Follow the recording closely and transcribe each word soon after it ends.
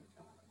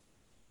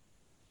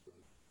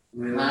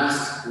When we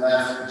last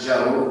left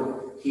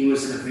Job, he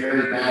was in a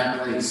very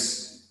bad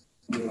place.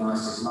 He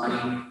lost his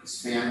money,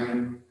 his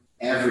family,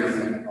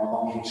 everything,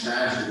 all in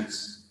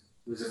tragedies.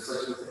 He was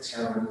afflicted with a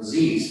terrible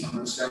disease from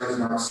which there was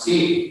no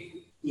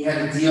escape. He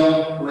had to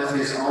deal with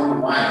his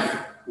own wife,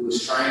 who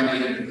was trying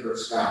to get him to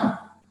curse God.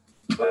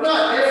 But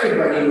not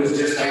everybody was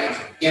just out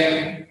to get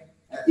him.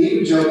 At the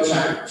end of Job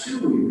chapter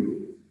 2, we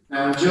read,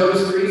 now when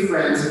Job's 3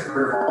 friends had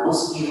heard of all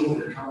this evil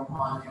that had come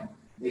upon him,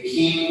 they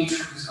came to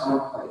his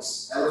own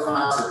place.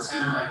 Eliphaz the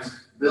Temanite,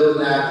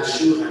 Bildad the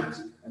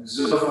Shuhite, and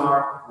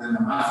Zophar and the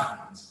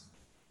Maathite.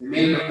 They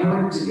made an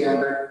appointment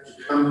together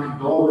to come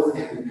condole with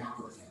him and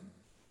comfort him.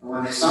 And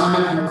when they saw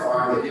him from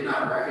afar, they did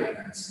not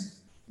recognize him.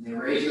 And they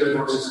raised their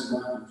voices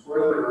and wept and tore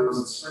their robes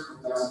and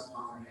sprinkled dust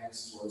upon their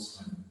heads towards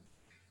him.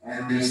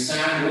 And they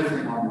sat with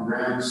him on the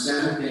ground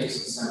 7 days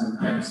and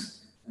 7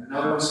 nights. And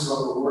no one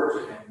spoke a word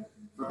to him,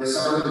 for they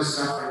saw that his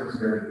suffering was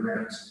very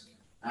great.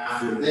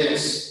 After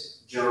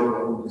this, Job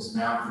opened his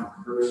mouth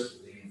and cursed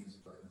the name of his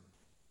brother.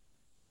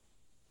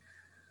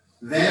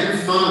 Then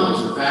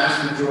follows the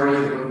vast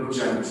majority of the book of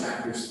Job,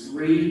 chapters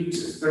 3 to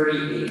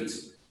 38.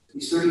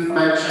 These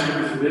 35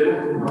 chapters of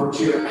biblical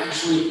poetry are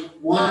actually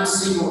one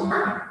single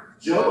argument.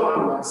 Job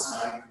on one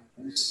side,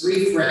 and his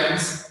 3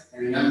 friends,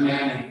 and a young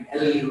man named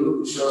Elihu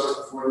who shows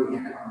up before the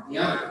end on the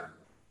other.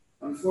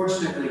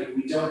 Unfortunately,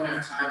 we don't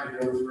have time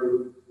to go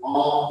through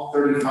all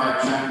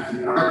 35 chapters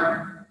of the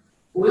argument.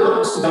 We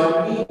also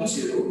don't need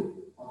to,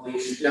 although you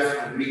should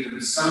definitely read them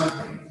as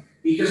something,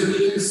 because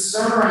we can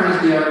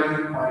summarize the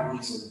argument quite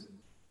easily.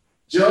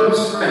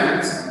 Job's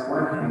friends, on the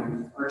one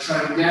hand, are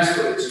trying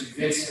desperately to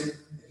convince him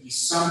that he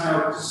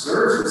somehow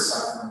deserves the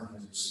suffering he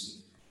has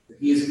received, that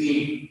he is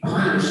being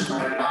punished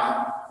by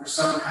God for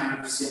some kind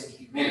of sin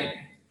he committed.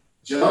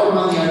 Job,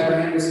 on the other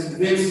hand, is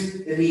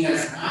convinced that he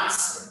has not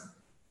sinned,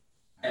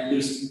 at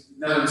least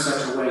not in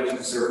such a way to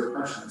deserve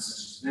punishment such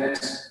as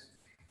this.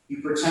 He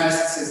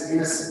protests his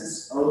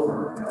innocence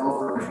over and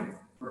over again,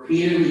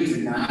 repeatedly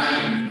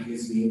denying that he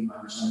is being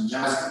punished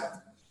unjustly.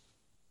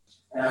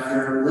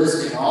 After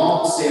listing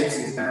all the sins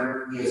he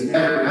has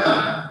never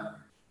done,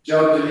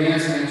 Job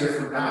demands an answer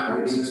from God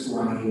reasons to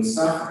why he is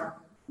suffering.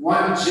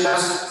 What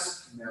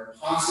justice can there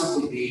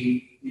possibly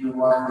be in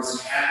what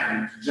is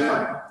happening to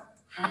Job?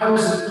 How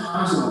is it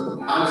possible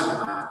that God is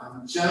not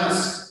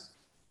unjust?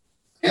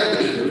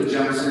 Elihu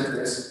jumps into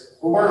this,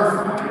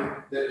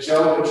 horrified that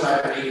Job would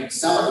try to make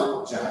himself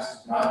look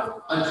just, God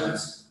look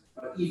unjust,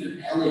 but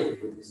even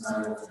Elihu is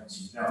not able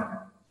to know.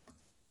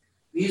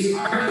 These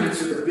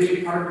arguments are a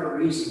big part of the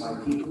reason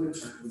why people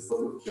return to the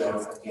book of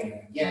Job again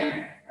and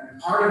again, and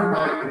part of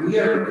why we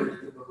are reading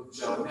the book of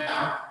Job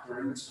now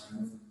during the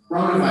time of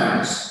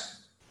coronavirus.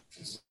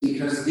 It's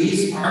because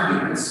these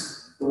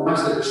arguments, the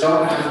ones that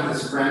Job has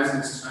with his friends in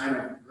his time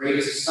of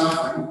greatest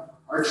suffering,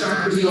 are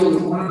trying to deal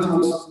with one of the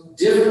most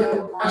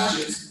difficult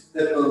questions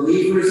that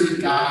believers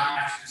in God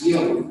have to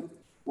deal with,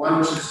 one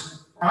which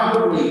has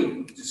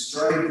probably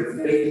destroyed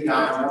the faith in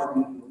God more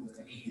people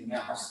than anything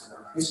else in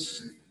our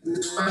history. And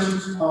this question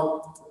is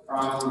called the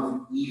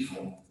problem of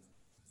evil.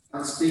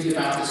 Let's think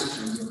about this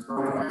in terms of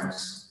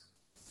coronavirus.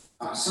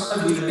 Some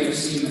of you may have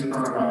seen the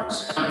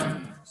coronavirus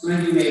coming. Some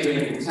of you may have been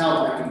able to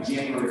tell back in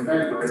January,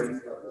 February,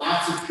 that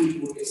lots of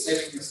people get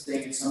sick from this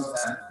thing and some of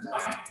them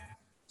die.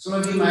 Some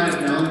of you might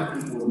have known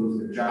that people will lose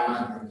their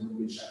jobs and things will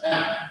get shut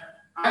down.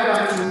 I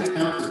got 2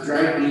 pounds of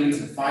dried beans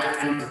and 5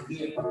 pounds of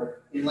peanut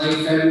butter in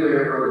late February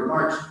or early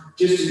March,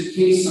 just in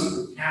case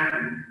something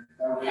happened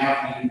that would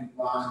have me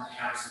locked in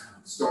the house and out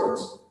in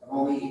stores. I've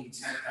only eaten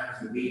 10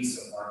 pounds of beans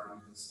so far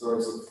because the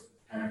stores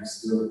have kind of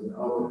still been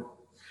open.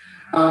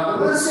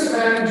 But let's say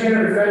back in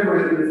January or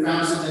February, we would have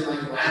found something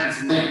like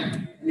Aladdin's lamp.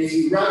 And if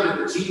you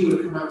rubbed it, the genie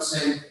would have come out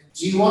saying,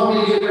 do you want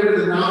me to get rid of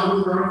the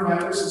novel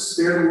coronavirus and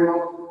spare the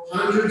world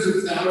hundreds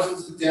of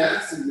thousands of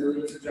deaths and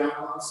millions of job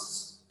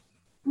losses?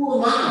 Who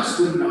among us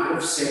would not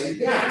have said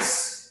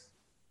yes?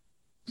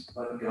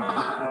 But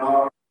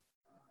God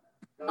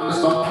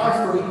is all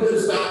powerful. He could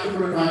have stopped the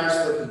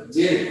coronavirus, but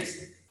he didn't.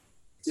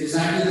 It's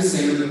exactly the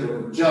same in the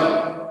book of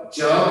Job.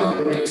 Job,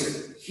 who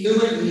makes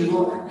human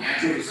evil and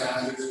natural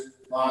disasters,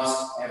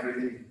 lost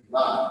everything he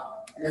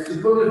loved. And if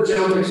the book of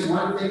Job makes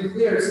one thing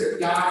clear, it's that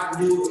God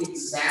knew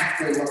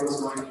exactly what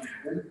was going to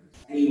happen,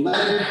 and he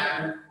let it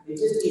happen. He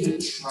didn't even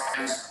try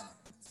to stop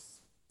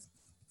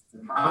it.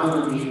 The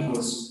problem of evil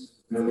is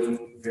really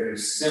very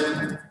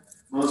simple.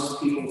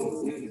 Most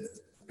people believe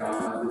that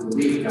God, who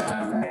believe in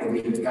God, and they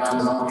believe that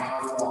God is all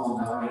powerful, all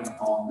knowing,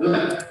 all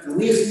good. And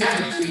we as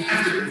Catholics, we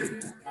have to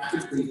believe that. We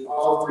have to believe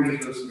all 3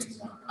 of those things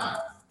about God.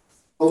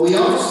 But we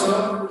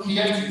also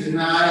can't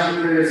deny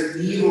that there is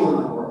evil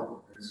in the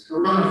world. There's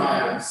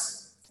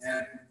coronavirus,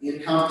 and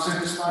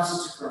incompetent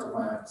responses to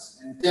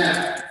coronavirus, and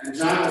death, and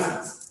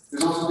joblessness.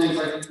 There's also things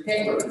like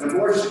Hitler, and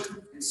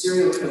abortion, and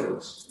serial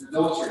killers, and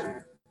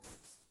adultery.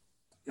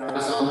 God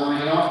is all knowing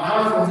and all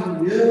powerful.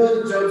 He knew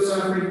that Job's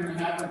suffering was going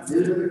to happen,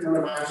 knew that the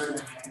coronavirus was going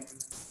to happen.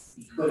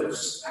 He could have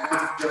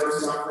stopped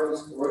Job's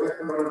sufferings or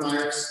the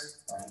coronavirus,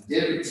 but he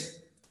didn't.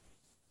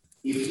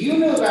 If you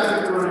knew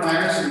about the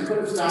coronavirus and you could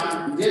have stopped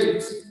it, you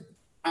didn't,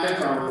 I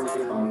probably call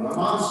you a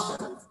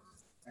monster.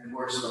 And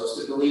we're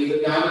supposed to believe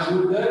that God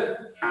is good.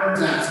 How is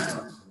that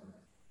supposed to work?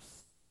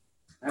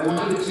 I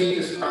want you to take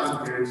this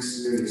problem very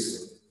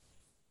seriously.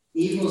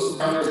 Evil is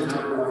probably the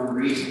number one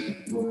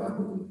reason we'll not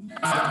believe in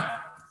God.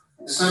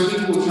 Some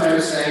people try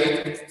to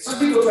say that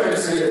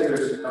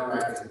there's no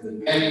right to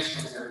believe. Man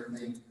explains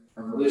everything,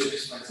 religion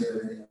explains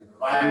everything, the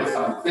Bible is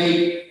on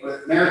faith, or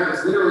that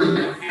miracles literally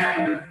never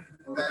happen,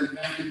 or that you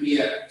have to be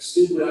a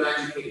stupid,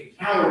 uneducated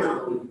coward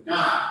to believe in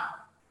God.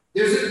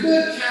 There's a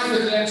good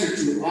Catholic answer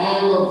to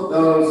all of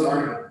those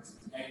arguments,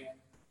 okay?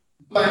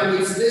 But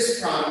it's this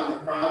problem,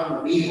 the problem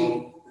of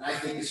evil, that I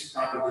think is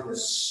probably the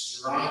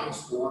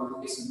strongest one, that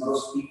makes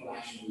most people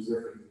actually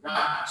deserve it to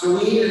God. So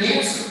we need an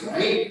answer,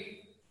 right?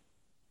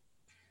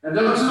 Now,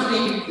 don't tell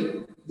me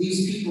that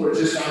these people are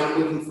just out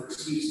looking for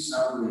excuses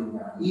not believing in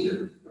God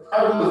either. The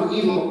problem of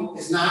evil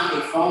is not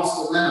a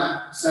false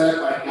dilemma set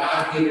up by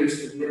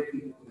God-haters to get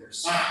people to their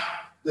side.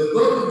 The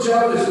book of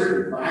Job is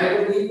written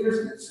by believers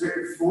and it's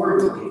written for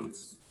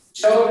believers.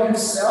 Job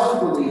himself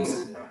believes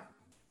in God.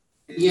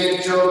 And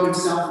yet, Job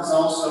himself is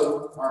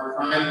also our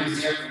prime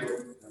example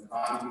of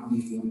body of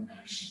evil in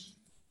action.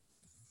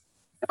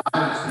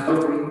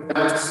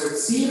 It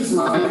seems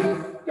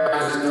like God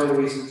has no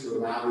reason to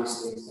allow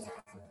these things to happen.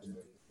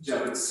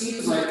 Job, it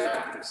seems like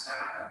God would stop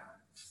that.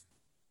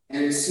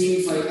 And it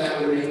seems like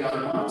that would make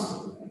God want to,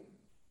 right?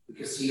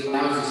 Because he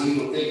allows his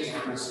evil thing to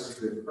happen to such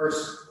a good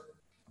person.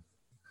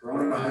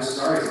 Coronavirus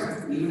stories,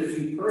 even if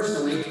you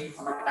personally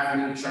aren't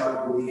having any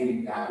trouble believing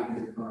in God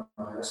because of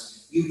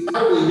coronavirus, you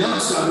probably know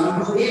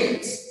someone who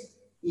is,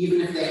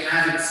 even if they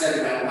haven't said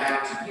it out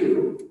loud to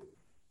you,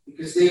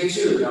 because they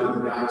too know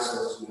that God is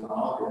supposed to be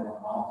all good and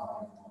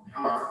all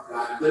powerful.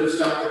 God could have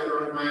stopped the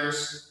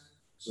coronavirus,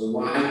 so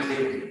why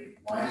did he?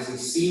 Why does he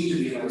seem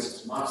to be like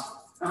such a monster?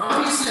 Now,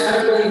 obviously,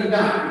 I believe in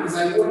God because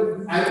I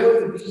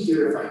wouldn't be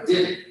here if I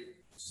didn't.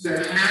 So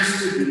there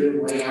has to be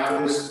a way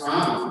out of this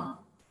problem.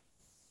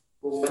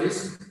 Well, what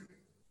is it?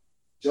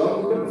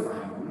 Job couldn't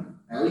find one.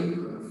 Ellie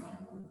couldn't find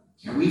one.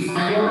 Can we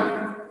find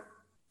one?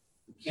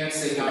 We can't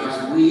say God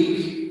is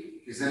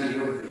weak because then he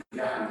wouldn't be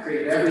God. He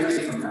created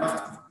everything from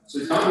nothing. So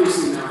he's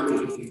obviously not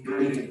weak. He can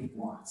do anything he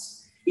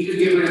wants. He could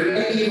get rid of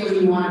any evil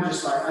he wanted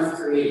just by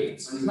uncreating.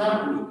 So he's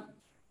not weak.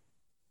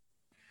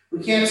 We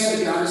can't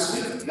say God is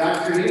stupid.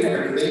 God created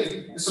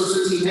everything, and so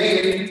since he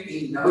made it,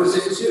 he knows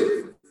it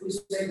too. If we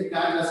say that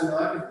God doesn't know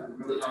everything,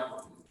 we really don't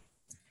believe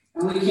it.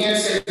 And we can't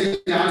say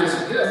that God is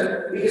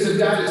good, because if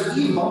God is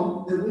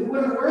evil, then we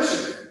wouldn't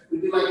worship him.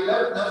 We'd be like,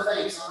 no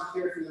thanks, I'm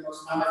here for the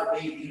most powerful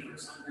being in the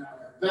universe. I'm going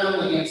to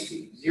rebel against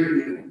you, because you're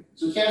evil.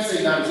 So we can't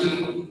say God is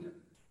evil either.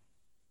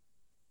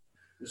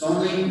 There's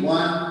only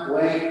one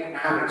way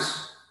out.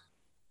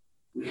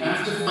 We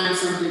have to find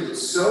something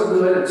that's so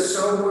good and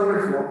so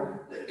wonderful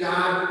that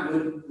God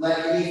would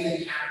let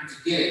anything happen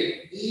to get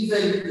it,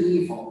 even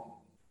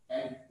evil.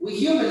 Okay? We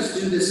humans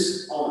do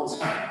this all the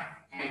time.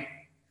 Okay?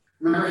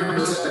 Remember how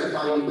I said I'd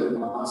call you the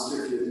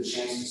monster if you had the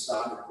chance to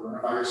stop the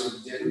coronavirus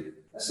and you didn't?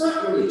 That's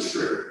not really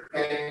true.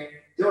 Okay?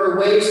 There are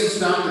ways to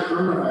stop the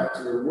coronavirus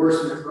that are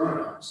worse than the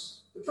coronavirus.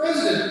 The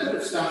president could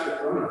have stopped the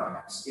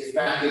coronavirus if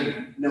back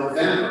in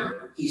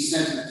November he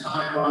sent an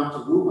atomic bomb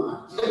to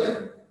Wuhan to kill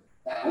him.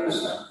 That would have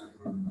stopped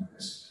the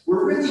coronavirus.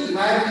 We're really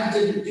glad he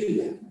didn't do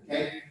that.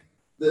 Okay?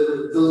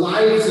 The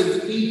lives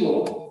of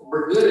people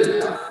were good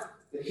enough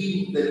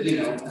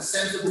that a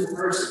sensible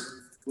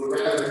person would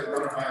rather the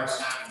coronavirus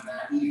happen than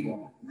that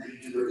evil, and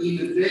that you do an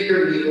even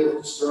bigger evil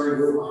of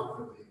destroying Wuhan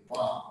with a big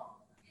bomb.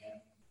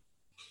 Okay?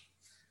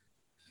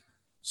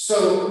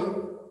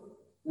 So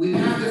we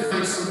have to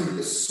find something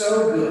that's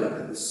so good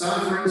that the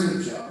sufferings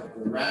of Job,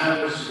 the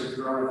ravages of the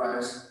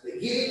coronavirus,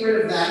 that getting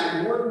rid of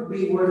that wouldn't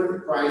be worth the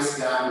price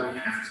God would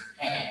have to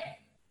pay.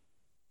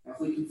 Now, if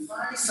we can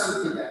find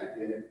something that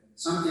good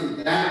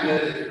that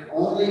can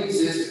only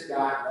exist if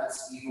God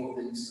lets evil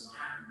things to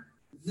happen,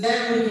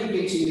 then we can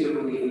continue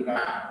to believe in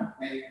God.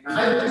 And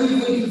I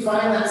believe we can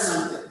find that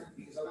something,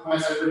 because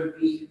otherwise I wouldn't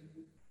be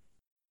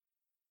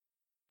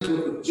here.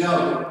 With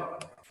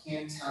Job, I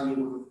can't tell you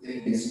what the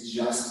thing is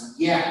just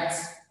yet.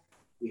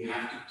 We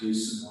have to do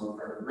some more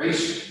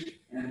preparation.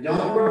 And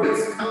don't worry,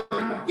 it's coming.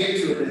 I'll get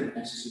to it in the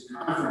next two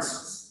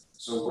conferences.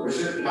 So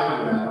worship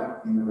God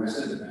well in the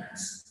rest of the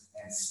Mass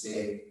and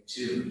stay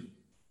tuned.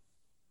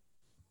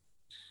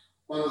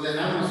 Cuando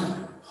dejamos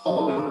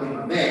joven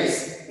una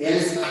vez, él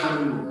estaba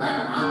en un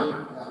lugar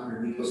malo,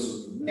 perdió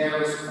su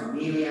dinero, su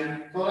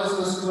familia, todas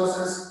las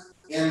cosas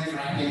en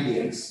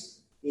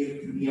tragedias.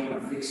 Él tenía una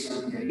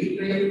aflicción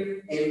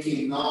terrible, en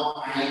que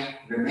no hay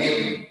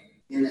remedio.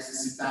 Él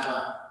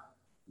necesitaba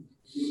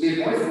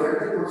vivir muy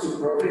fuerte por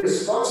su propia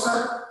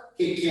esposa,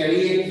 que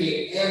quería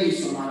que él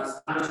hizo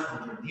malas cosas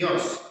contra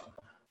Dios.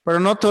 Pero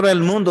no todo el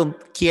mundo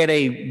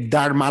quiere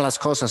dar malas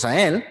cosas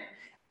a él.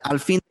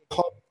 Al fin de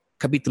Job,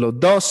 capítulo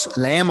 2,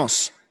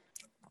 leemos: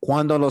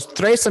 cuando los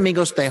tres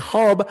amigos de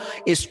Job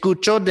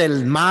escuchó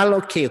del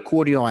malo que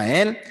ocurrió a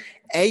él,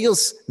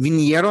 ellos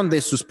vinieron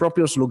de sus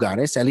propios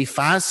lugares,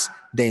 Elifaz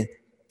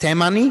de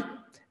Temani,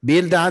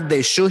 Bildad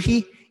de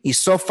Shuhi y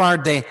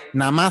Sofar de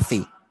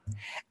Namathi,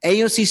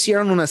 Ellos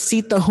hicieron una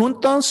cita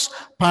juntos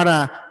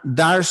para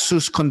dar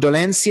sus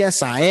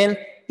condolencias a él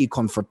y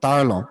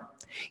confortarlo.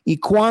 Y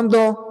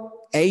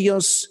cuando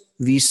ellos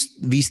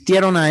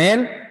vistieron a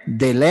él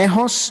de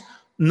lejos,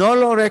 no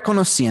lo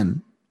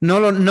reconocían, no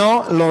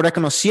lo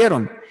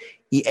reconocieron.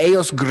 Y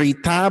ellos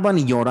gritaban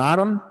y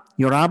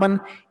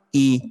lloraban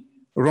y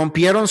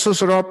rompieron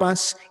sus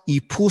ropas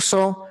y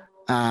puso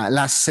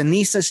las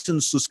cenizas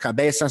en sus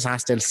cabezas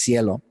hasta el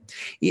cielo.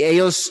 Y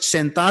ellos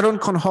sentaron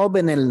con Job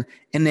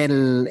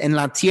en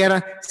la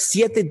tierra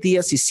 7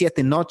 días y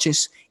 7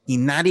 noches y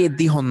nadie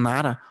dijo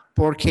nada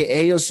porque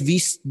ellos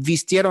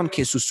vistieron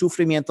que sus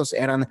sufrimientos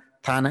eran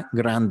tan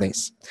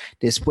grandes.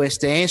 Después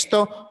de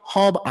esto,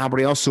 Job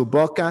abrió su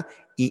boca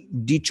y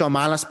dicho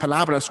malas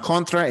palabras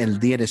contra el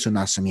día de su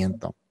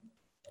nacimiento.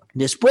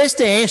 Después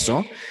de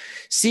eso,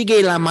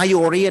 sigue la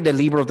mayoría del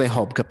libro de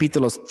Job,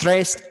 capítulos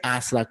 3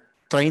 hasta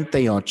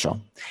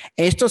 38.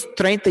 Estos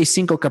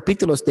 35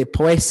 capítulos de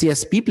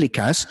poesías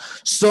bíblicas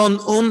son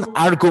un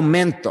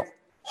argumento.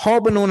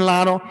 Job en un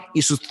lado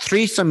y sus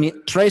tres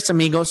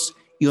amigos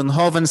y un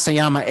joven se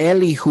llama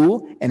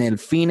Elihu en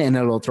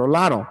el otro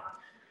lado.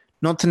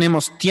 No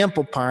tenemos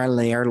tiempo para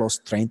leer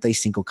los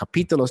 35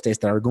 capítulos de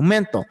este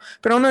argumento,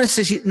 pero no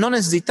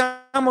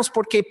necesitamos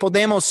porque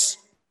podemos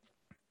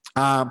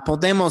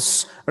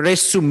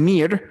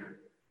resumir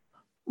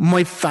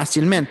muy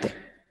fácilmente.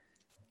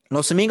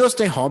 Los amigos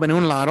de Job en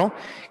un lado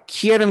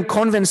quieren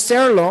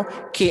convencerlo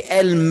que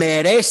él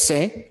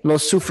merece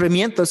los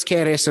sufrimientos que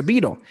ha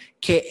recibido,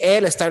 que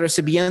él está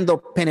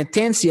recibiendo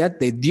penitencia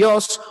de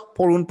Dios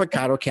por un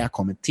pecado que ha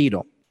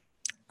cometido.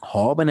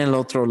 Job en el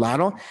otro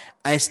lado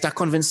está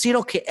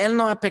convencido que él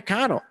no ha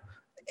pecado,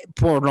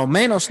 por lo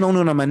menos no de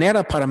una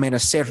manera para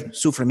merecer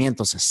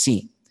sufrimientos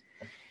así.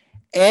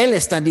 Él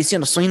está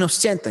diciendo, soy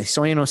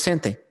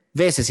inocente,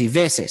 veces y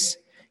veces,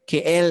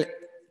 que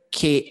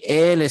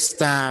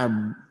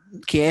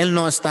él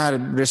no está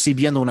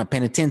recibiendo una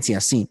penitencia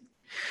así.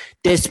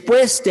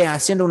 Después de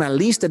haciendo una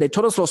lista de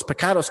todos los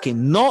pecados que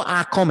no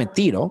ha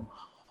cometido,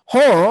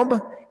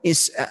 Job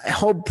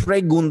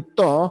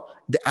preguntó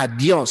a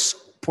Dios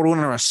por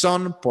una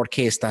razón por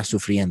qué está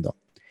sufriendo.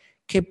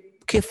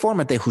 ¿Qué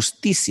forma de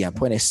justicia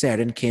puede ser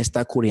en que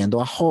está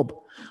ocurriendo a Job?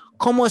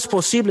 ¿Cómo es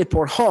posible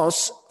por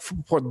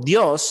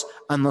Dios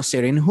a no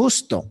ser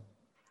injusto?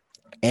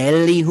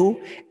 Elihu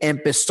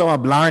empezó a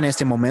hablar en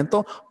este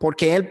momento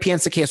porque él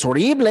piensa que es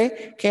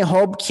horrible que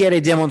Job quiere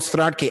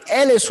demostrar que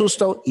él es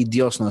justo y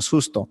Dios no es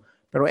justo.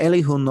 Pero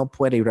Elihu no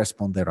puede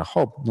responder a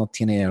Job, no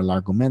tiene el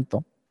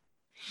argumento.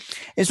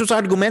 Esos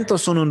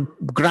argumentos son una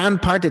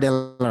gran parte de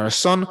la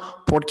razón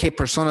por qué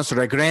personas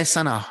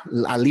regresan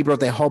al libro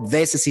de Job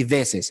veces y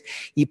veces.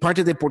 Y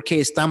parte de por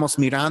qué estamos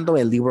mirando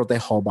el libro de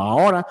Job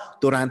ahora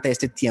durante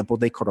este tiempo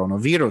de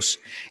coronavirus.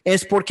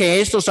 Es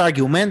porque estos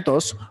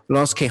argumentos,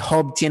 los que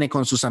Job tiene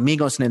con sus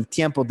amigos en el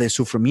tiempo de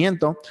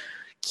sufrimiento,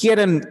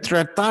 quieren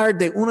tratar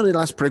de una de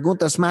las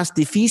preguntas más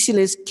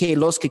difíciles que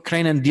los que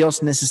creen en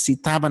Dios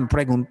necesitaban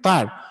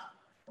preguntar.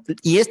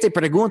 Y esta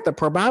pregunta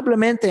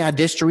probablemente ha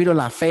destruido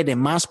la fe de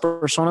más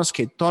personas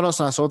que todos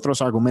los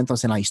otros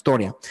argumentos en la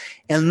historia.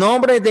 El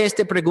nombre de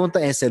esta pregunta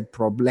es el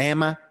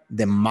problema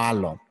de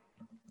malo.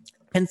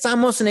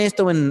 Pensamos en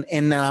esto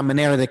en la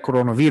manera de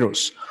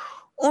coronavirus.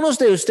 Unos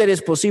de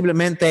ustedes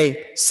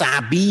posiblemente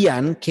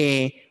sabían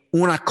que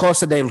una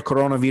cosa del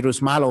coronavirus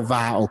malo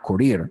va a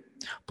ocurrir.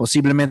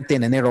 Posiblemente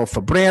en enero o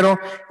febrero,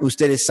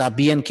 ustedes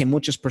sabían que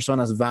muchas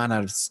personas van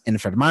a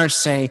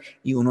enfermarse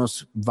y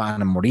unos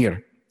van a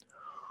morir.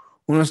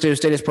 Unos de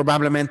ustedes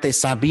probablemente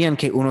sabían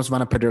que unos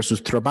van a perder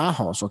sus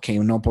trabajos o que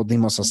no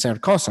pudimos hacer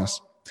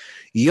cosas.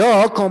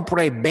 Yo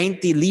compré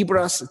 20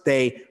 libras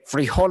de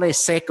frijoles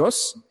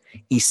secos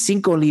y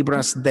 5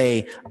 libras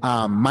de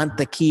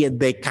mantequilla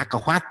de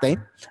cacahuate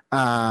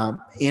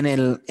en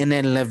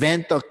el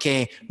evento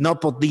que no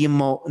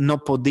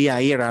podía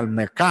ir al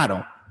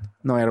mercado.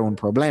 No era un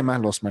problema,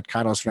 los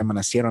mercados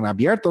permanecieron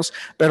abiertos,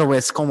 pero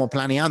es como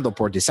planeando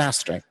por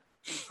desastre.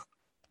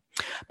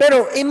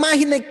 Pero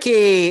imagine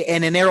que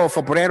en enero o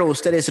febrero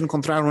ustedes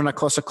encontraron una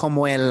cosa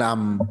como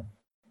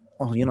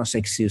yo no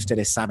sé si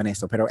ustedes saben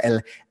esto, pero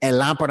el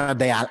lámpara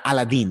de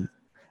Aladín.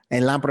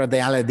 El lámpara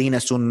de Aladín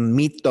es un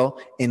mito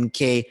en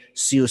que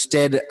si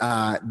usted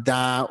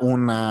da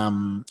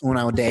una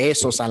de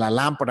esos a la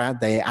lámpara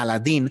de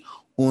Aladín,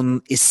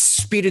 un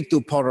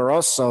espíritu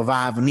poderoso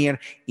va a venir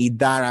y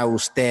dar a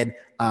usted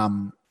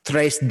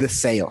 3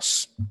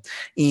 deseos.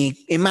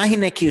 Y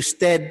imagine que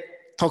usted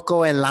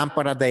tocó el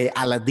lámpara de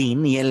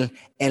Aladín y el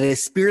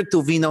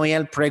espíritu vino y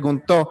él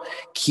preguntó,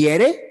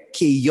 ¿quiere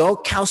que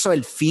yo cause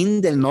el fin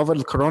del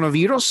novel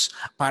coronavirus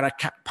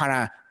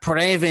para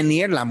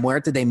prevenir la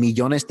muerte de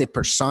millones de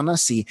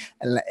personas y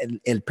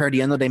el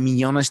perdiendo de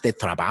millones de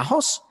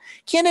trabajos?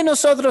 ¿Quién de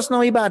nosotros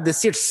no iba a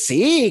decir,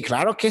 sí,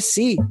 claro que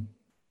sí?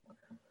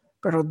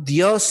 Pero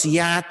Dios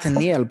ya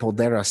tenía el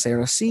poder de hacer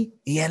así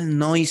y él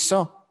no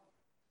hizo.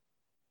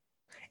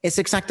 Es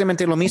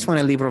exactamente lo mismo en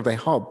el libro de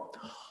Job.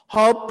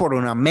 Job, por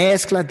una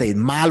mezcla de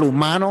mal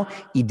humano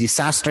y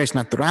desastres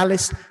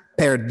naturales,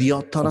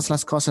 perdió todas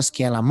las cosas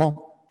que él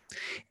amó.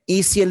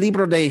 Y si el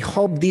libro de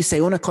Job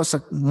dice una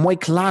cosa muy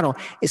clara,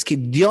 es que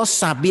Dios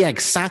sabía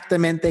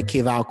exactamente qué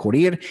iba a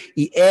ocurrir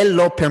y Él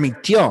lo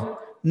permitió.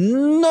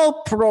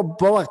 No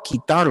probó a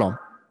quitarlo.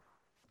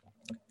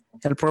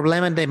 El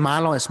problema de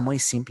malo es muy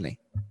simple.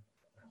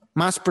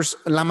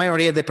 La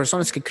mayoría de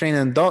personas que creen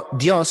en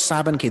Dios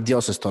saben que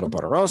Dios es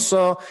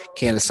todopoderoso,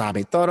 que Él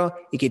sabe todo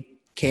y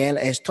que Él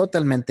es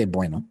totalmente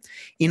bueno.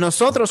 Y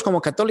nosotros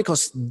como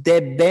católicos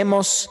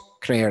debemos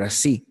creer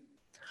así.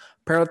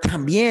 Pero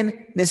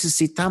también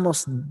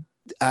necesitamos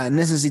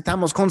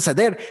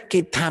conceder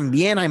que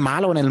también hay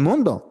malo en el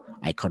mundo.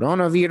 Hay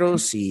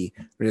coronavirus y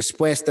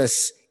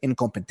respuestas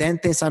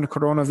incompetentes al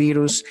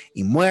coronavirus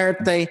y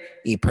muerte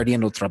y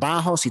perdiendo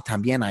trabajos, y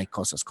también hay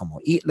cosas como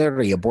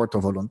Hitler y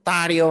aborto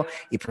voluntario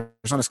y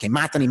personas que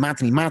matan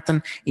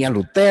y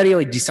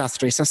adulterio y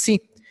desastres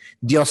así.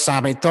 Dios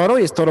sabe todo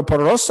y es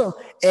todopoderoso.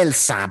 Él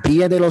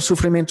sabía de los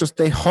sufrimientos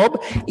de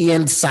Job y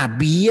Él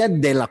sabía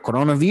de la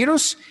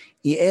coronavirus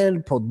y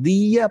Él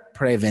podía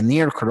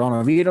prevenir el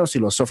coronavirus y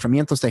los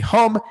sufrimientos de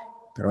Job,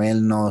 pero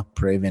Él no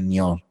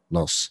prevenió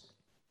los.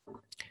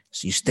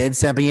 Si usted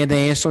sabía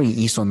de eso y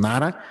hizo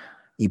nada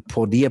y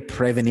podía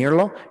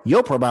prevenirlo,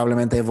 yo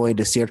probablemente voy a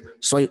decir,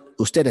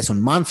 usted es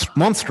un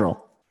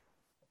monstruo.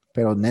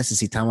 Pero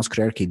necesitamos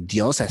creer que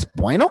Dios es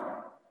bueno.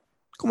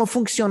 ¿Cómo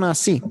funciona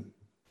así?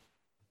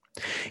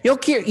 Yo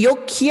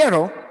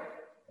quiero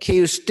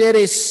que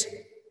ustedes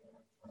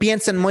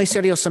piensen muy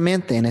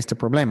seriosamente en este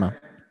problema.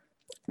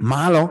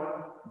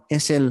 Malo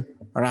es el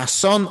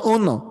razón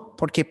uno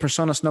por qué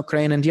personas no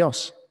creen en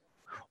Dios.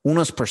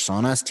 Unas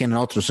personas tienen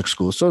otros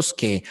excusas,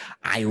 que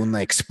hay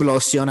una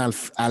explosión a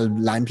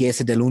la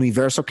empieza del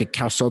universo que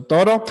causó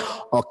todo,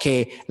 o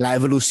que la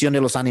evolución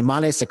de los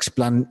animales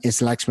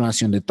es la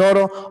explanación de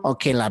todo, o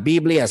que la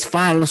Biblia es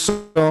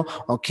falso,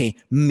 o que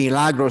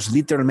milagros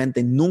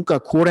literalmente nunca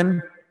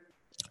ocurren,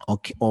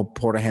 o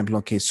por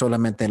ejemplo que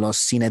solamente los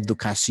sin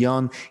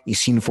educación y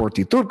sin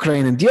fortitud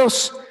creen en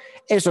Dios.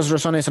 Estas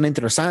razones son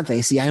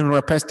interesantes y hay una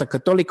respuesta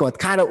católica a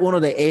cada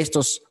uno de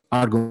estos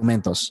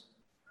argumentos.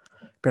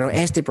 Pero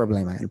este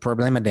problema, el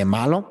problema de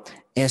malo,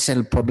 es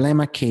el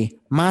problema que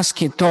más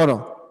que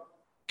todo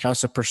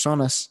causa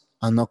personas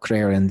a no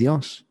creer en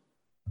Dios.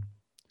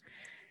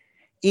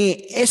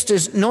 Y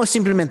no es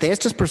simplemente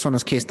estas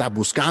personas que están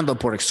buscando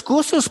por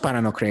excusas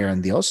para no creer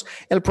en Dios.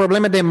 El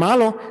problema de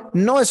malo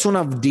no es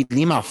un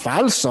dilema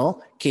falso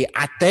que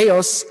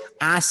ateos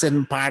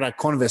hacen para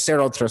convencer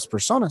a otras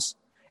personas.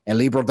 El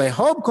libro de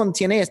Job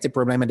contiene este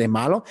problema de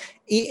malo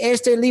y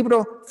este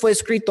libro fue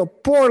escrito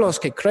por los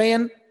que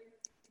creen,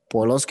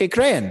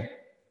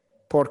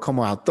 por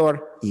como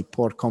autor y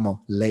por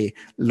como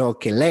lo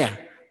que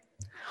lea.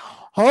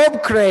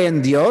 Job cree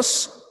en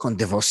Dios con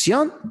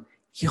devoción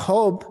y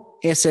Job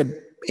es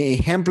el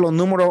ejemplo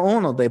número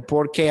 1 de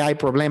por qué hay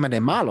problema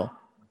de malo.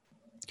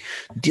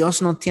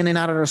 Dios no tiene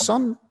nada de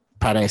razón,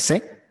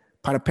 parece,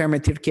 para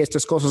permitir que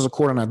estas cosas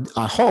ocurran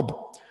a Job.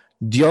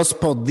 Dios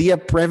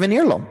podía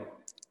prevenirlo.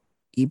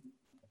 Y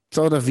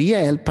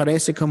todavía él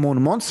parece como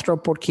un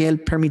monstruo porque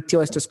él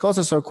permitió estas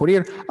cosas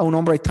ocurrir a un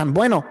hombre tan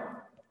bueno.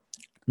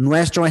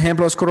 Nuestro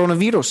ejemplo es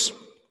coronavirus.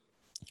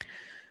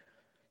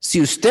 Si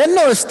usted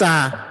no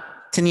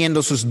está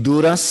teniendo sus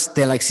dudas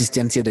de la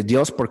existencia de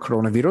Dios por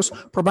coronavirus,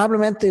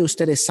 probablemente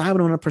ustedes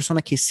saben una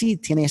persona que sí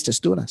tiene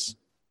estas dudas.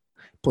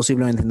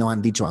 Posiblemente no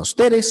han dicho a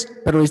ustedes,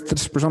 pero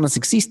estas personas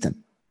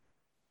existen.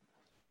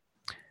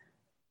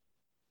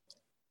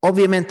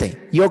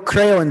 Obviamente, yo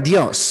creo en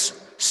Dios.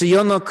 Si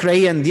yo no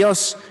creía en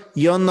Dios,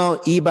 yo no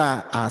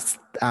iba a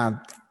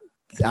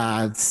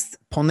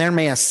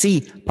ponerme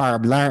así para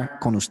hablar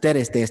con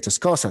ustedes de estas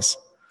cosas.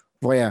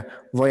 Voy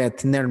a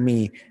tener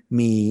mi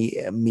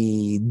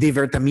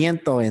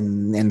divertimiento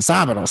en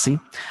sábado, ¿sí?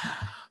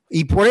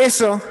 Y por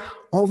eso,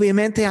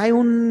 obviamente, hay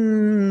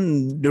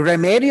un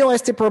remedio a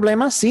este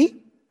problema,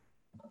 ¿sí?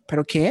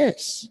 ¿Pero qué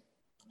es?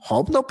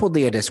 Job no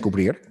podía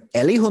descubrir,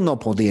 el hijo no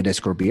podía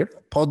descubrir.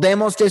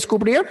 ¿Podemos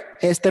descubrir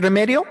este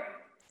remedio?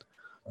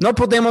 No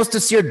podemos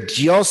decir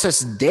Dios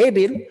es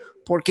débil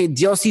porque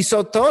Dios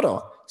hizo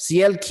todo.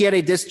 Si Él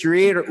quiere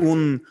destruir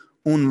un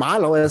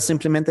malo, Él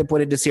simplemente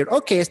puede decir,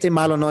 ok, este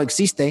malo no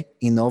existe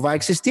y no va a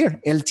existir.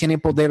 Él tiene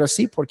poder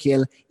así porque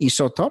Él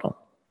hizo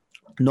todo.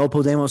 No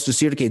podemos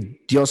decir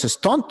que Dios es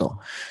tonto.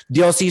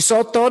 Dios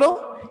hizo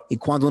todo y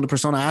cuando una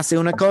persona hace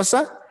una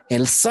cosa,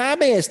 Él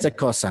sabe esta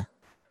cosa.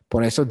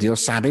 Por eso Dios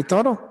sabe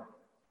todo.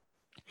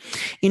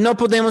 Y no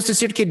podemos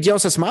decir que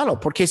Dios es malo,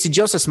 porque si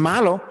Dios es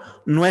malo,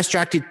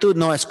 nuestra actitud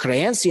no es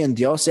creencia en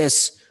Dios,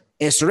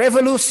 es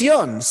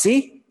revolución,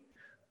 ¿sí?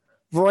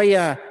 Voy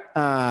a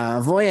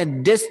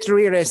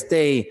destruir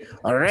este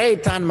rey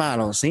tan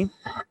malo, ¿sí?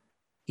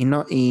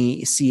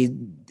 Y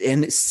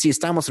si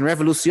estamos en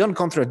revolución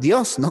contra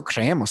Dios, no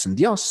creemos en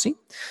Dios, ¿sí?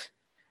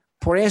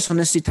 Por eso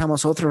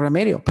necesitamos otro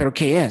remedio. ¿Pero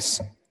qué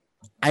es?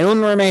 Hay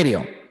un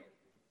remedio.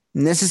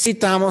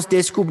 Necesitamos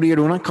descubrir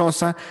una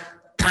cosa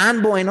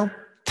tan buena,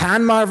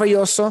 tan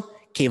maravilloso,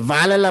 que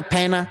vale la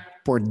pena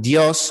por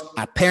Dios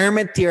a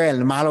permitir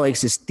el malo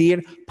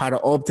existir para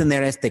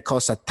obtener esta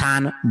cosa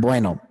tan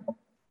buena.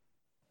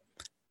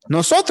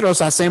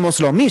 Nosotros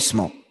hacemos lo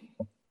mismo.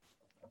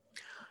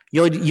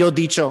 Yo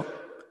dije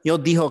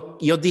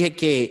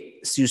que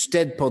si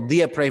usted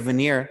podía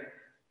prevenir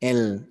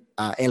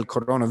el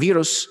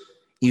coronavirus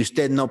y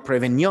usted no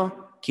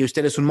prevenió, que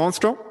usted es un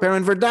monstruo, pero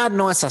en verdad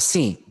no es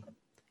así.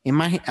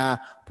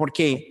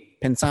 Porque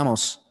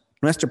pensamos,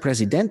 nuestro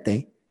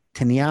presidente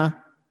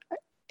tenía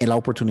la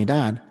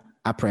oportunidad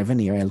a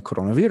prevenir el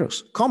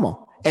coronavirus.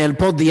 ¿Cómo? Él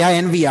podía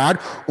enviar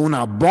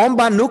una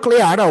bomba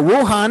nuclear a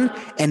Wuhan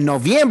en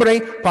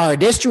noviembre para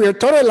destruir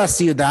toda la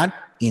ciudad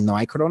y no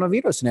hay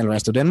coronavirus en el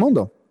resto del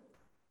mundo.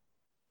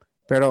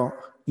 Pero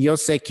yo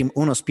sé que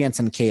unos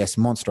piensan que es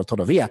monstruo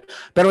todavía,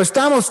 pero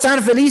estamos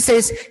tan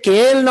felices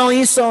que él no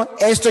hizo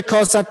esta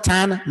cosa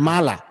tan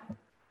mala.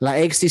 La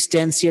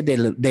existencia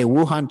de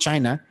Wuhan,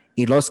 China,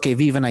 y los que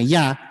viven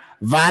allá,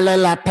 vale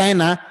la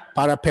pena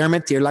para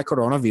permitir la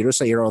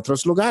coronavirus a ir a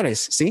otros lugares,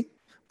 ¿sí?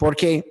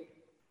 Porque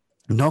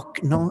no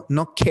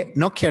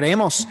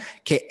queremos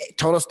que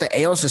todos de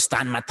ellos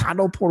están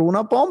matados por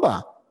una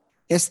bomba.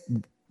 Es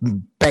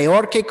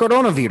peor que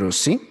coronavirus,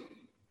 ¿sí?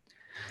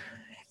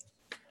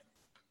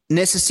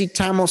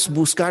 Necesitamos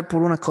buscar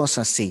por una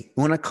cosa así,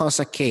 una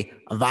cosa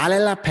que vale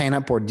la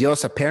pena por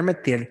Dios a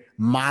permitir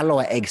malo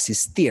a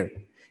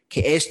existir,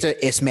 que esto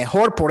es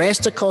mejor por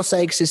esta cosa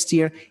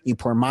existir y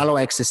por malo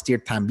a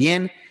existir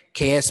también,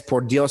 que es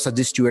por Dios a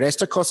destruir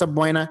esta cosa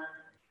buena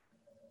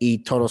y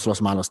todos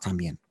los malos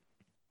también.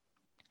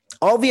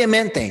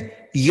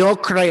 Obviamente,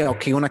 yo creo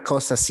que una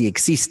cosa sí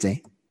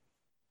existe,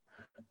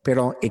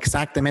 pero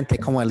exactamente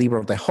como el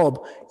libro de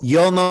Job,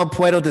 yo no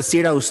puedo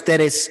decir a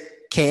ustedes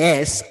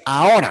qué es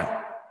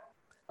ahora.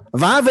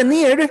 Va a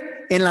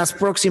venir en las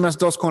próximas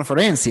 2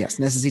 conferencias.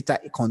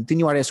 Necesita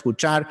continuar a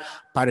escuchar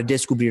para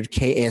descubrir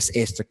qué es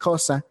esta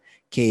cosa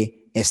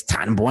que es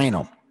tan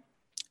bueno.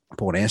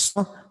 Por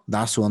eso,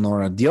 da su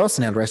honor a Dios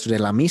en el resto de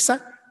la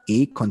misa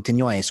y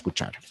continúa a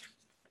escuchar.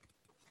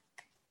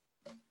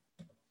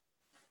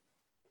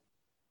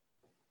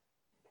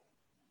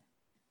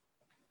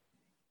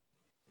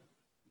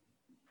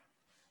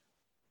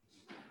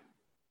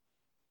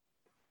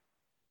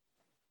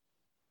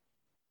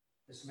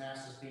 This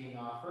Mass is being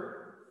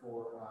offered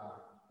for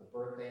the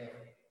birthday of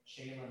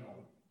Shaylin.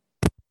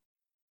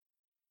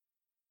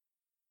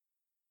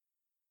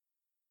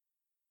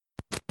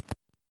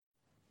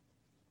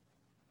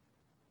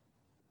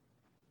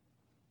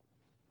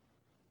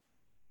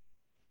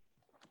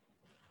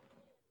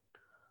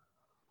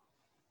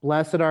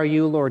 Blessed are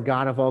you, Lord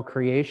God of all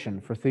creation,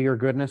 for through your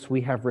goodness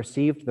we have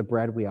received the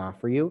bread we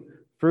offer you,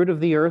 fruit of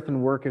the earth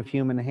and work of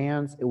human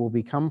hands. It will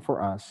become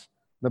for us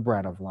the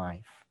bread of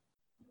life.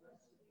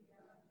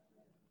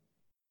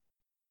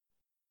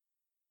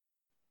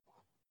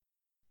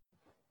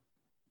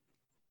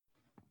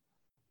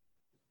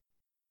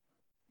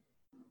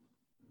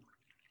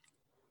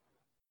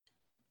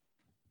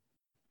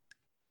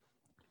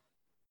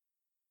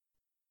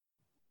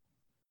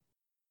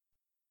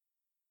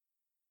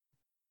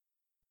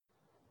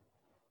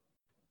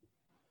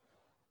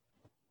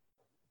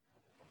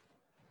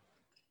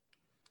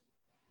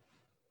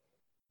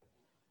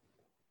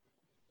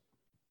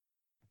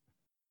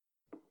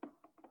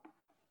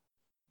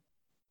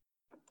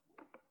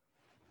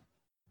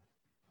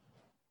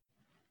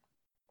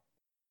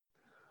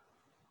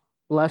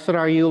 Blessed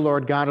are you,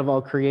 Lord God of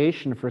all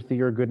creation, for through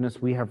your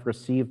goodness we have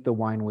received the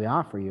wine we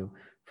offer you.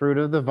 Fruit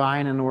of the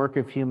vine and work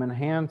of human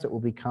hands, it will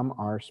become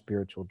our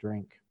spiritual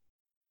drink.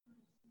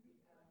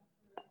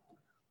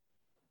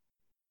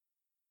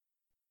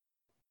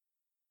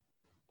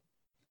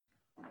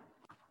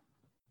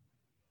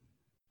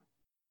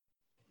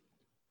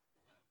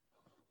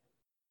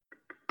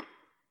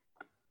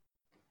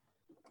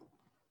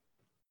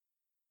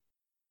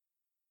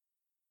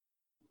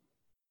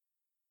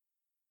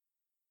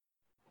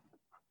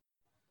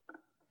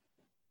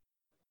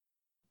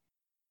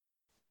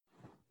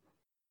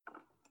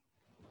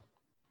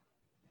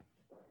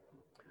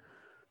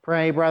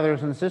 Pray,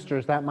 brothers and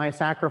sisters, that my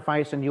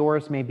sacrifice and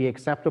yours may be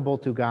acceptable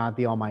to God,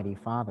 the Almighty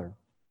Father.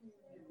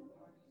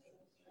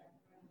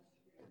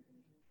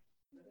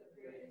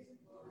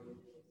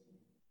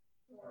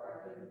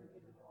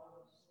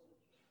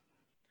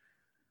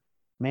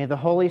 May the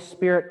Holy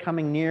Spirit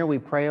coming near, we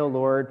pray, O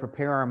Lord,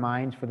 prepare our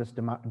minds for this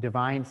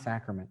divine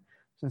sacrament,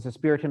 since the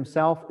Spirit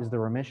himself is the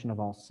remission of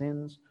all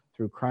sins,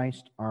 through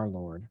Christ our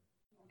Lord.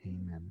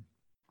 Amen.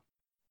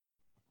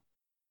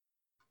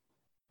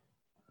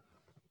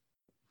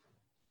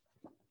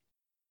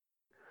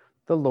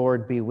 The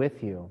Lord be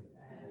with you.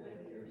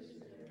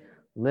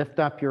 Lift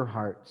up your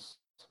hearts.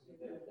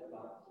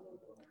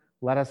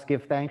 Let us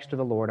give thanks to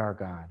the Lord our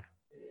God.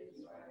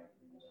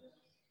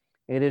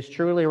 It is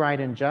truly right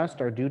and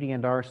just, our duty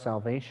and our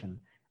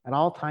salvation, at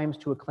all times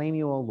to acclaim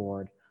you, O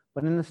Lord,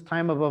 but in this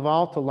time above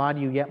all to laud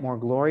you yet more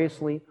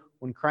gloriously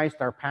when Christ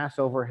our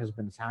Passover has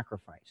been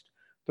sacrificed.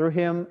 Through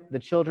him the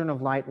children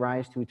of light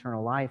rise to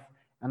eternal life,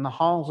 and the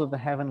halls of the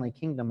heavenly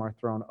kingdom are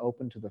thrown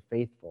open to the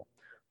faithful.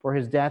 For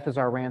his death is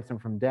our ransom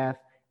from death,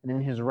 and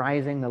in his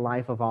rising the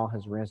life of all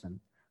has risen.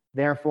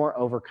 Therefore,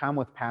 overcome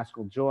with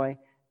paschal joy,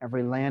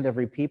 Every land,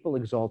 every people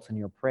exalts in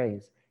your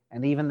praise,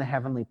 and even the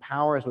heavenly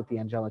powers with the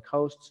angelic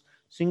hosts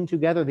sing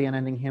together the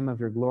unending hymn of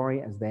your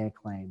glory as they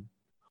acclaim.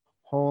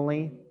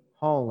 Holy,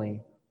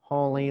 holy,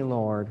 holy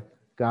Lord,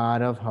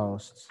 God of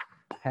hosts,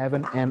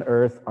 heaven and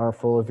earth are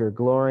full of your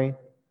glory.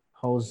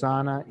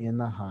 Hosanna in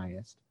the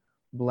highest.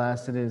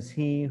 Blessed is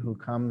he who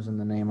comes in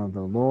the name of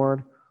the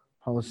Lord.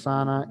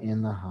 Hosanna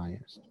in the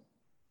highest.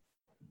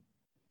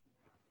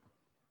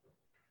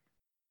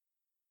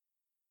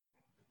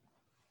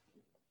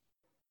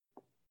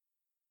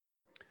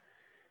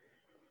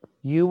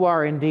 You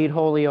are indeed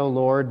holy, O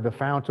Lord, the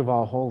fount of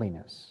all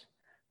holiness.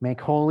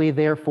 Make holy,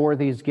 therefore,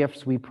 these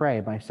gifts, we pray,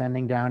 by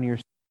sending down your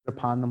Spirit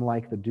upon them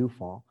like the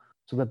dewfall,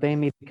 so that they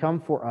may become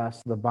for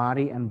us the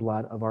body and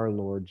blood of our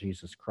Lord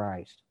Jesus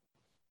Christ.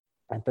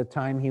 At the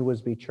time he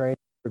was betrayed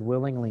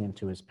willingly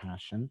into his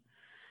passion,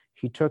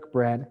 he took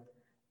bread,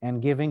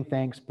 and giving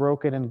thanks,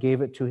 broke it and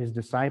gave it to his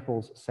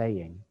disciples,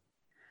 saying,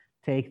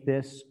 "Take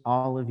this,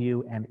 all of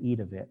you, and eat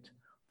of it,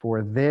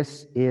 for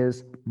this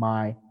is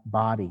my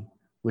body,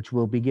 which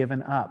will be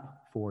given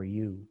up for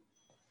you."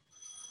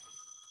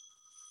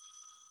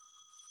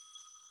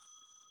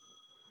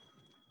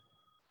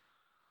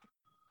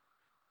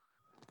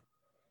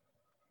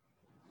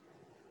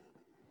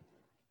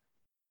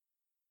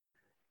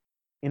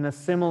 In a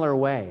similar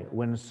way,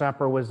 when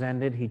supper was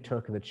ended, he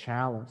took the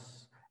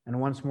chalice,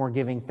 and once more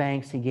giving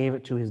thanks, he gave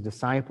it to his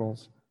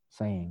disciples,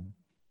 saying,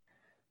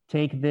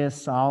 "Take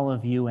this, all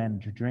of you,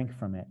 and drink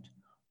from it,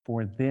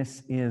 for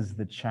this is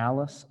the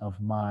chalice of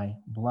my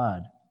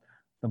blood,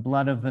 the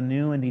blood of the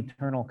new and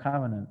eternal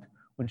covenant,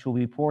 which will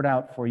be poured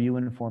out for you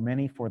and for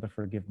many for the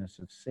forgiveness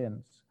of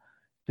sins.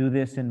 Do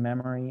this in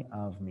memory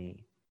of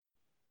me."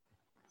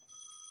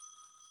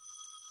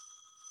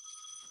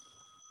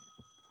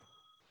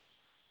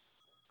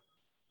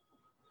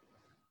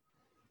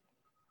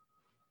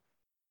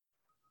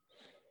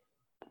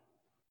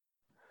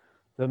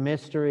 The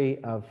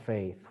mystery of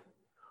faith.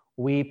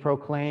 We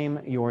proclaim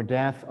your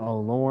death,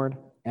 O Lord,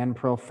 and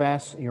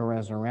profess your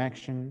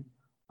resurrection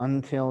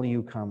until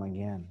you come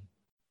again.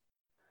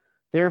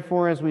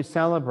 Therefore, as we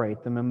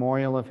celebrate the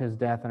memorial of his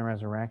death and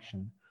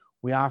resurrection,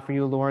 we offer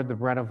you, Lord, the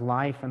bread of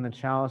life and the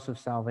chalice of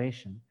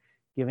salvation,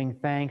 giving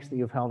thanks that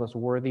you have held us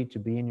worthy to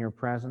be in your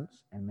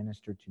presence and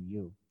minister to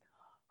you.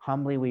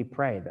 Humbly we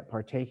pray that,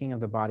 partaking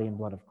of the body and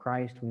blood of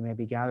Christ, we may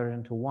be gathered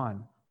into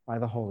one by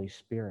the Holy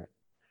Spirit.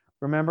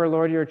 Remember,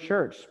 Lord, your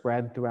church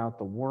spread throughout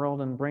the world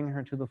and bring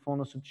her to the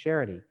fullness of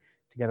charity,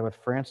 together with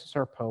Francis,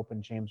 our Pope,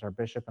 and James, our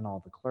Bishop, and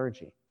all the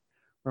clergy.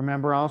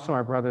 Remember also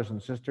our brothers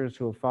and sisters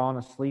who have fallen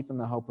asleep in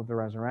the hope of the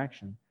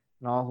resurrection,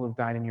 and all who have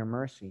died in your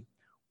mercy.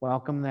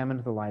 Welcome them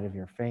into the light of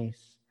your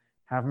face.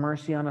 Have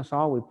mercy on us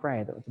all, we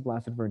pray, that with the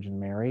Blessed Virgin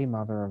Mary,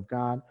 Mother of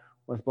God,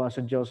 with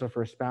blessed Joseph,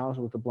 her spouse,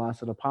 with the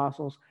blessed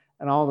apostles,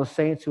 and all the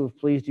saints who have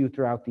pleased you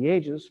throughout the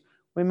ages,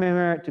 we may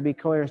merit to be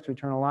co-heirs to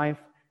eternal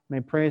life, may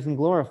praise and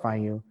glorify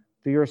you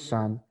through your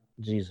Son,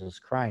 Jesus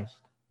Christ.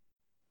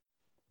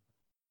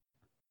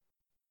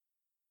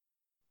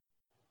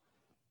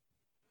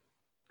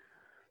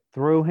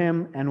 Through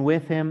him, and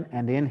with him,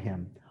 and in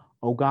him,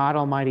 O God,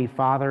 Almighty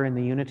Father, in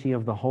the unity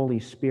of the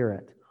Holy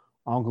Spirit,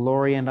 all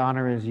glory and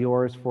honor is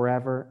yours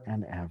forever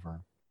and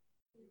ever.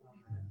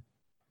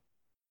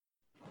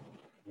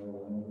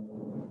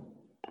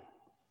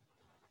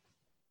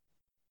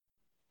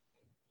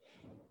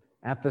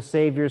 At the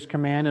Savior's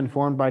command,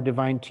 informed by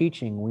divine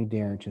teaching, we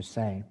dare to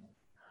say,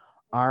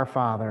 Our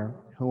Father,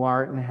 who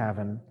art in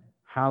heaven,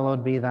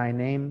 hallowed be thy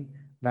name.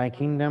 Thy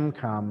kingdom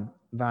come,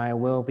 thy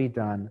will be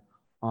done,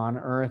 on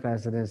earth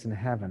as it is in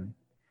heaven.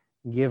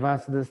 Give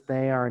us this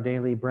day our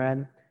daily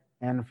bread,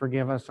 and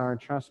forgive us our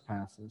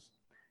trespasses,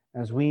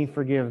 as we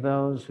forgive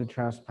those who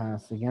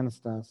trespass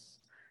against us.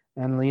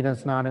 And lead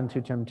us not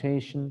into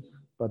temptation,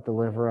 but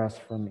deliver us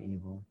from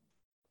evil.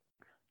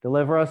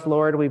 Deliver us,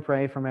 Lord, we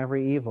pray, from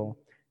every evil.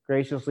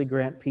 Graciously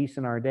grant peace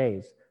in our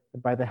days,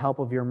 that by the help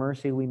of your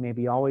mercy we may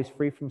be always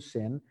free from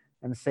sin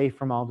and safe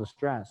from all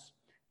distress,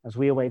 as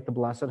we await the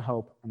blessed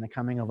hope and the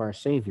coming of our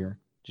Savior,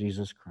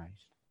 Jesus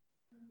Christ.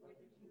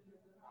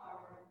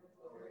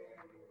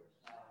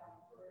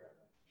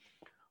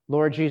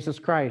 Lord Jesus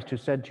Christ, who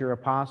said to your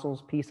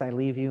apostles, "Peace I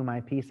leave you,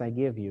 my peace I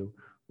give you,"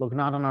 look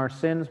not on our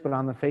sins, but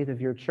on the faith of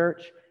your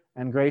church,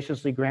 and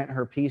graciously grant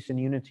her peace and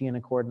unity in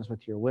accordance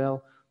with your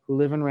will, who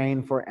live and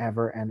reign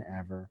forever and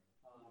ever.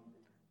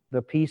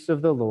 The peace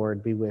of the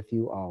Lord be with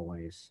you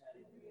always.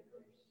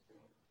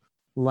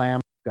 Lamb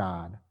of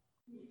God.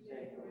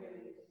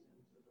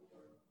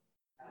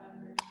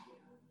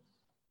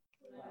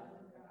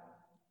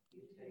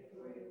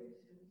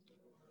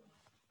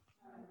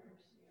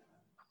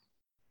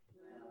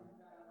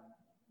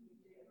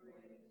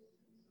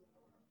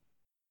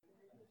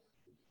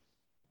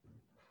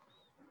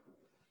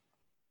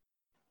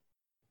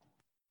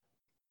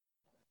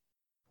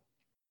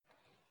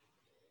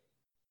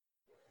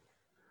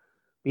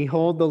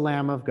 Behold the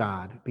Lamb of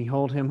God.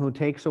 Behold him who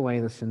takes away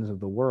the sins of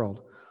the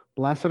world.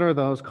 Blessed are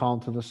those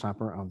called to the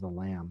supper of the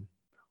Lamb.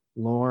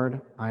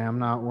 Lord, I am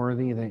not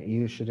worthy that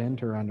you should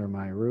enter under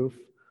my roof,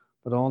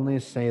 but only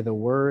say the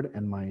word,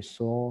 and my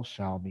soul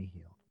shall be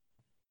healed.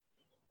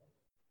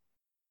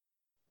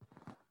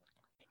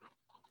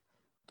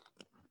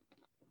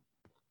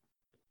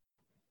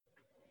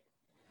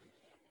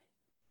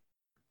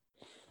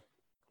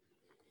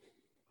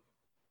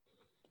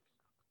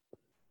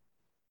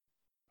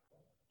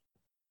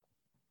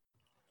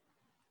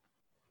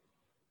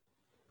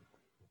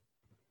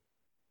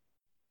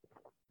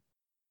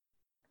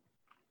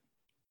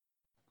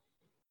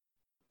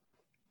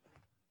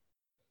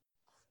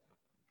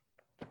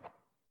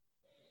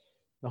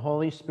 The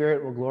Holy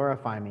Spirit will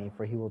glorify me,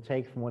 for he will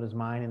take from what is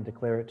mine and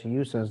declare it to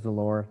you, says the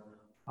Lord.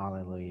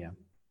 Alleluia.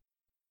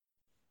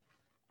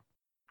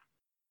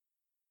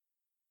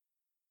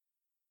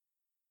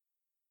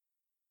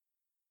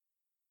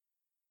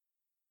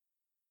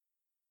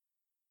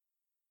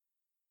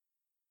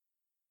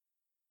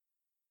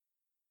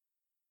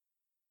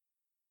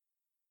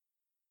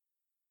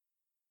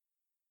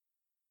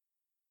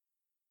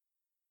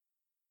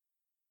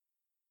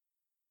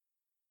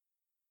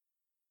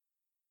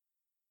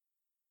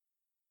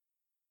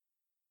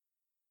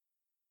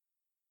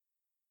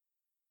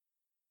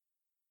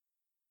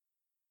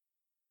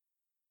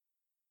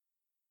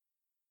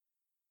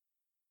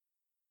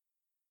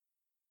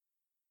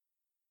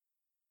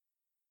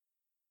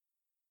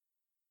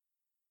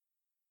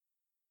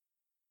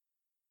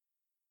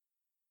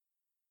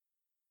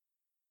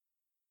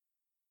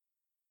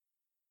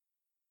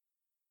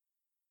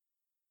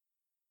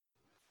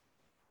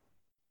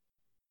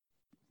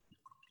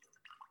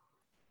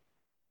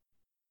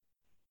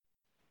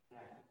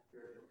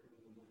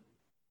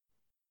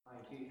 My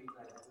Jesus,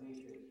 I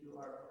believe that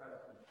you are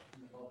present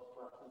in the most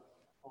blessed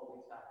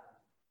holy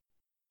sacrament.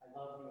 I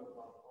love you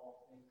above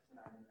all things, and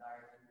I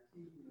desire to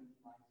receive you into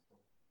my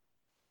soul.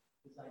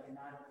 As I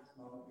cannot at this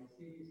moment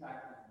receive you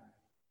sacramentally,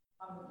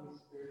 come with me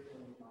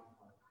spiritually in my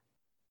heart.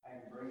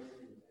 I embrace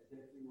you as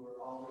if you were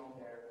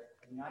already there,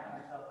 and unite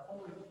myself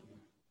wholly to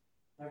you.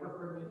 Never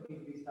permit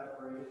me to be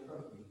separated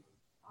from you.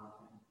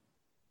 Amen.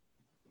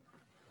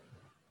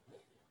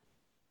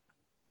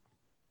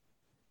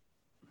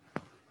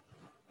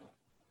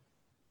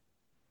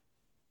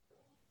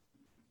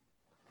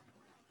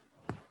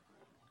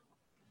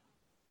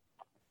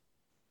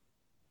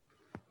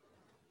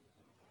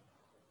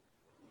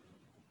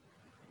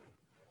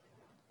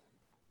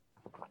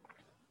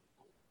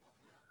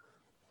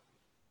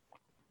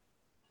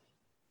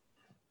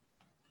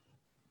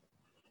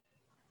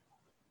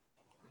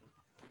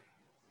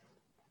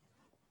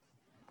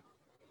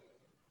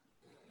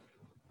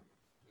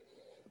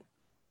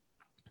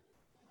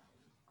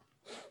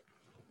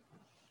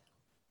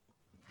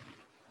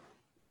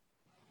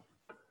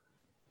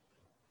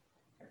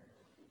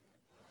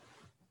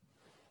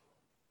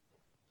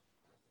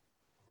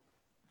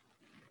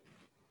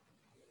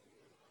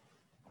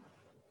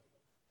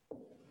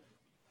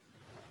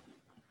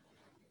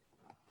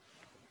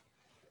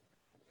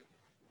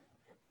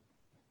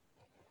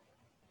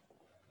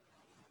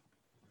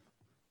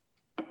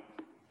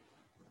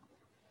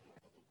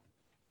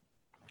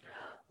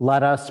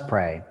 Let us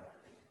pray.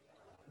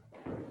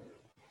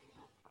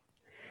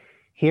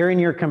 Hear in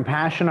your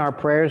compassion our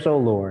prayers, O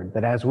Lord,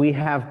 that as we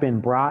have been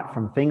brought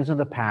from things of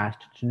the past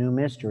to new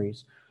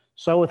mysteries,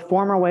 so with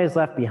former ways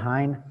left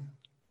behind,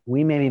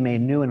 we may be made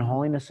new in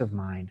holiness of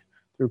mind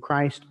through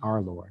Christ our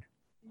Lord.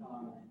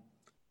 Amen.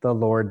 The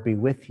Lord be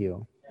with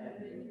you.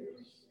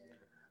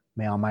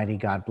 May Almighty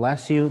God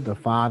bless you, the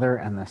Father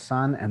and the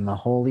Son and the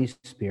Holy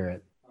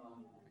Spirit.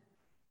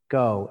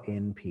 Go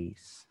in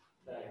peace.